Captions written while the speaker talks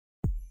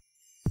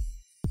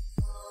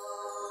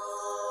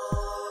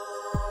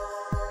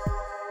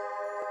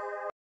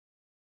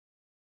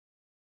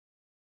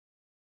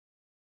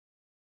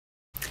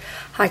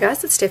Hi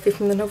guys, it's Steffi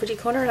from the Novelty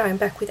Corner and I'm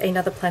back with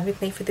another plan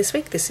with me for this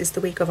week. This is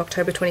the week of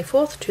October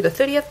 24th to the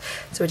 30th,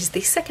 so it is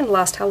the second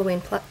last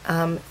Halloween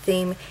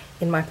theme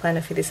in my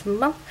planner for this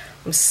month.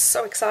 I'm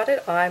so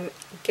excited. I'm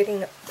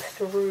getting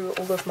through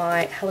all of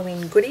my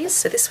Halloween goodies.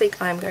 So this week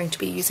I'm going to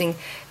be using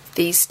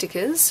these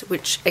stickers,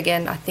 which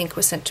again I think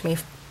were sent to me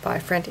by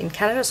a friend in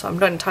Canada, so I'm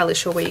not entirely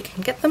sure where you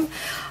can get them.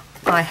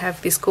 I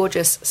have this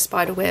gorgeous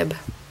spiderweb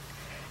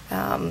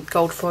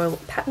gold foil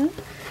pattern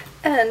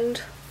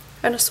and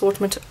an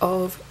assortment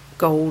of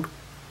gold,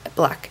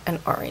 black and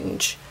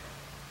orange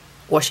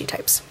washi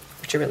tapes,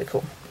 which are really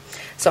cool.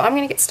 So I'm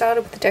going to get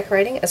started with the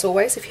decorating. As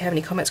always, if you have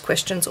any comments,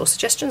 questions or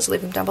suggestions,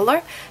 leave them down below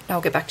and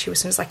I'll get back to you as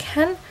soon as I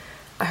can.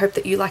 I hope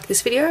that you like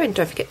this video and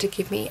don't forget to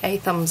give me a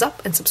thumbs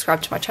up and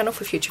subscribe to my channel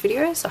for future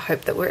videos. I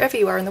hope that wherever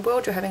you are in the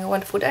world you're having a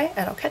wonderful day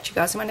and I'll catch you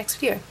guys in my next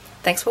video.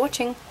 Thanks for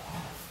watching.